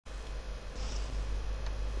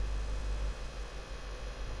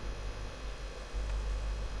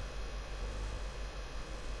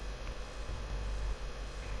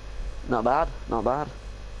Not bad, not bad.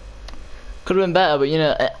 Could have been better, but you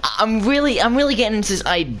know, I'm really getting into this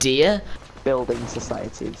idea. Building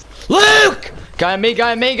societies. Luke! Guy on me,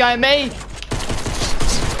 guy on me, guy on me!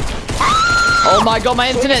 Oh my god, my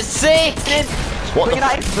internet's sick! What Swing it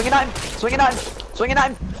at him, swing it at him, swing it at him, swing it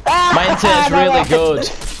at him! Ah! My internet's really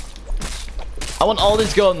good. I want all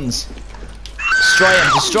his guns. Destroy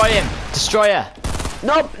him, destroy him, destroyer.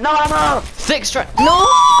 No, no ammo! Thick strike. No!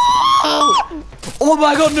 Oh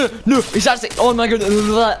my god, no, no! He's actually. Oh my god.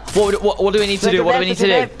 What do we need to do? What do we need to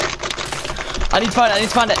do? I need to find it, I need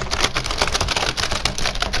to find it.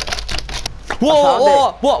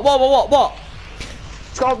 Whoa, what?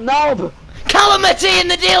 It's called Knob! Calamity in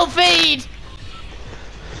the deal feed!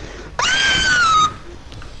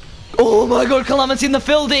 Oh my god, Calamity in the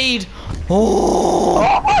fill deed! Oh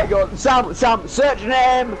my god, Sam, search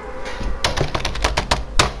name!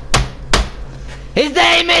 His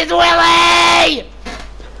name is Willie!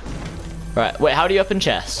 Right, wait, how do you open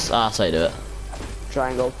chests? Ah, that's how you do it.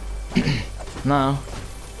 Triangle. No.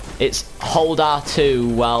 It's hold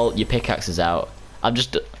R2 while your pickaxe is out. I'm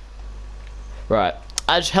just... Right.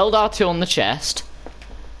 I just held R2 on the chest,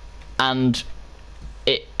 and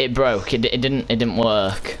it broke. It didn't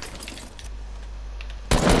work.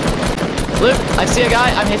 Look, I see a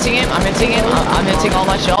guy. I'm hitting him. I'm hitting all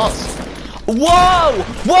my shots. Whoa!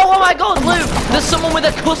 Whoa! Oh my God, Luke! There's someone with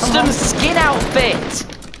a custom skin outfit.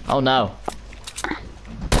 Oh no.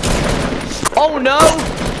 Oh no!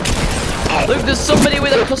 Luke, there's somebody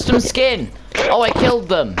with a custom skin. Oh, I killed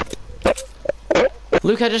them.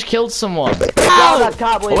 Luke, I just killed someone. Oh, I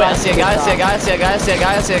can't believe wait, I see a guy, I see a guy, I see a guy, I see a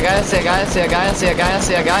guy, I see a guy, I see a guy, I see a guy, I see a guy, I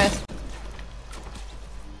see a guy.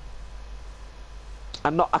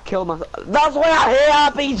 I killed myself. That's why I hate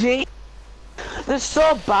RPG. They're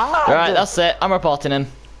so bad. Right, that's it. I'm reporting him.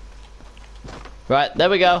 Right, there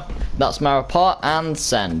we go. That's my report and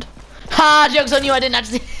send. Ha! Joke's on you, I didn't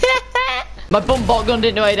actually. My bump bot gun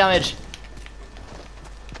didn't do any damage.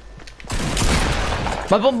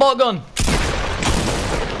 My bump bot gun.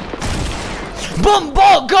 Bump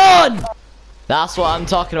bot gun! That's what I'm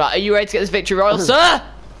talking about. Are you ready to get this victory royal, sir?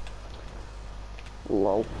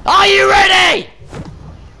 Lol. Are you ready?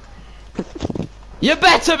 You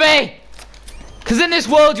better be! Because in this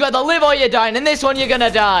world you either live or you die, and in this one you're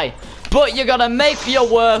gonna die. But you gotta make for your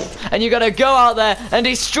worth, and you gotta go out there and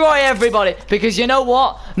destroy everybody. Because you know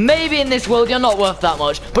what? Maybe in this world you're not worth that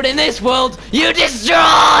much, but in this world, you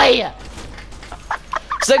destroy!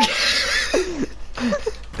 So...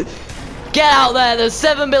 Get out there, there's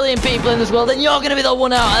 7 billion people in this world, and you're gonna be the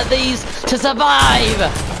one out of these to survive!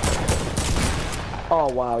 Oh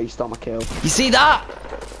wow, you stole my kill. You see that?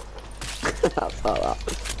 That's not that.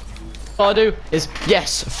 All I do is,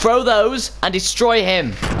 yes, throw those and destroy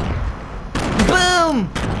him. Boom!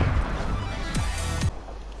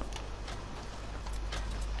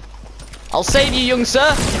 I'll save you, young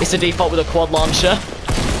sir. It's a default with a quad launcher.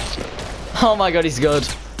 Oh my god, he's good.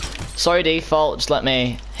 Sorry, default, just let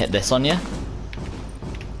me hit this on you.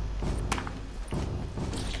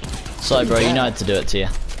 Sorry, bro, you know how to do it to you.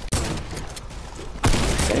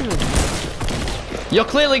 You're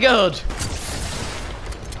clearly good.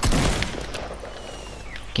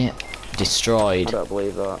 Get destroyed. I don't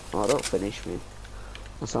believe that. Oh, don't finish me.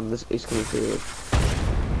 Sam, he's coming through.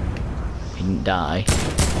 He didn't die.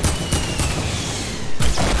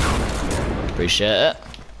 Appreciate it.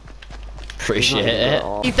 Appreciate it.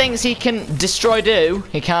 He thinks he can destroy do.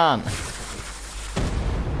 He can't.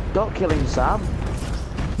 Don't kill him, Sam.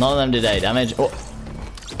 None of them did any damage. Oh.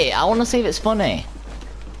 Hey, I want to see if it's funny.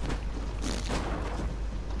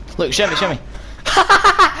 Look, show me, show me.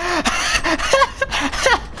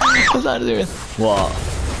 What's that doing? What?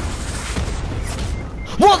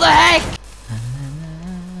 What the heck?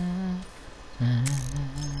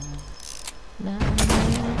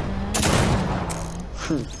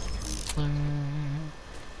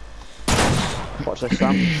 Watch this,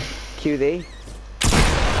 Sam. QD.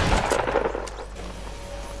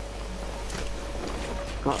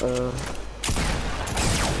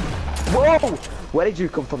 Whoa! Where did you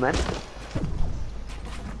come from then?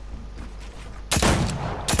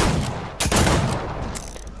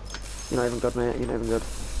 You're not even good, mate. You're not even good.